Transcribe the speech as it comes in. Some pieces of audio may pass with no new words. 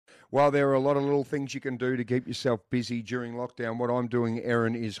Well, there are a lot of little things you can do to keep yourself busy during lockdown. What I'm doing,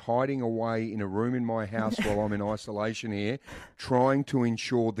 Erin, is hiding away in a room in my house while I'm in isolation here, trying to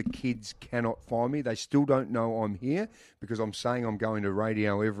ensure the kids cannot find me. They still don't know I'm here because I'm saying I'm going to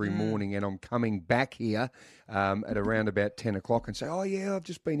radio every morning and I'm coming back here at around about 10 o'clock and say, oh, yeah, I've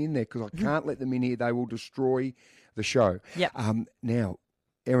just been in there because I can't let them in here. They will destroy the show. Yep. Now,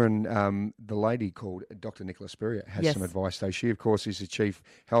 Erin, the lady called Dr. Nicola Spurrier has some advice, though. She, of course, is the Chief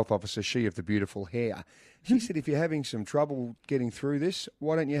Health Officer, she of the beautiful hair. She said if you're having some trouble getting through this,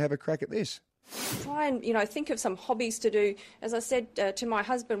 why don't you have a crack at this? Try and, think of some hobbies to do. As I said to my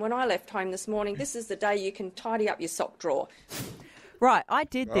husband when I left home this morning, this is the day you can tidy up your sock drawer. Right, I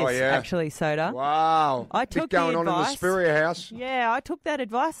did this actually, Soda. Wow. I took Bit going the on in the advice. Spurrier house. Yeah, I took that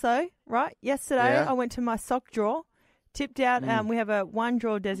advice though, right? Yesterday Yeah. I went to my sock drawer, tipped out, we have a one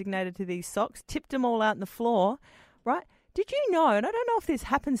drawer designated to these socks, tipped them all out on the floor, right? Did you know, and I don't know if this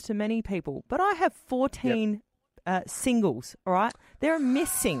happens to many people, but I have 14 singles, all right? They're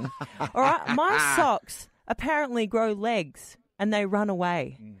missing, all right? My socks apparently grow legs and they run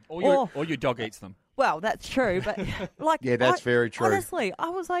away. Or your dog eats them. Well, that's true, but Yeah, that's very true. Honestly, I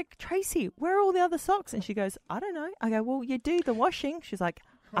was like, Tracy, where are all the other socks? And she goes, I don't know. I go, well, you do the washing. She's like,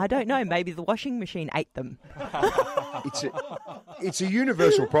 I don't know. Maybe the washing machine ate them. It's a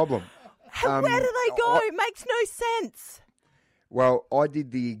universal problem. Where do they go? It makes no sense. Well, I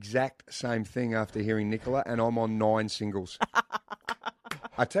did the exact same thing after hearing Nicola, and I'm on 9 singles.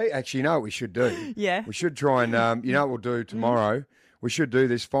 I tell you, actually, you know what we should do? Yeah. We should try and, you know what we'll do tomorrow? We should do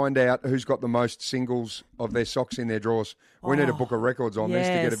this, find out who's got the most singles of their socks in their drawers. We need a book of records on this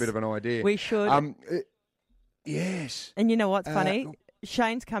to get a bit of an idea. We should. Yes. And you know what's funny?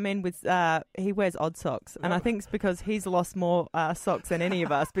 Shane's come in with, he wears odd socks. And I think it's because he's lost more socks than any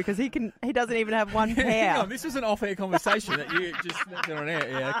of us because he doesn't even have one pair. Hang on, this was an off-air conversation that you just did on air.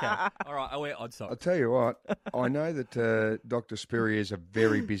 Yeah, okay. All right, I wear odd socks. I'll tell you what, I know that Dr. Spurrier is a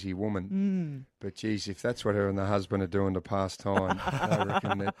very busy woman, but geez, if that's what her and the husband are doing to pass time, I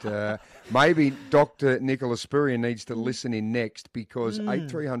reckon that maybe Dr. Nicola Spurrier needs to listen in next because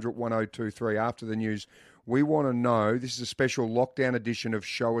 8300 1023 after the news, we want to know, this is a special lockdown edition of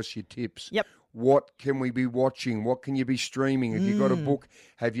Show Us Your Tips. Yep. What can we be watching? What can you be streaming? Have you got a book?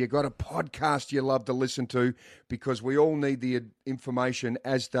 Have you got a podcast you love to listen to? Because we all need the information,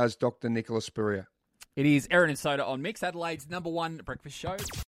 as does Dr. Nicola Spurrier. It is Erin and Soda on Mix, Adelaide's #1 breakfast show.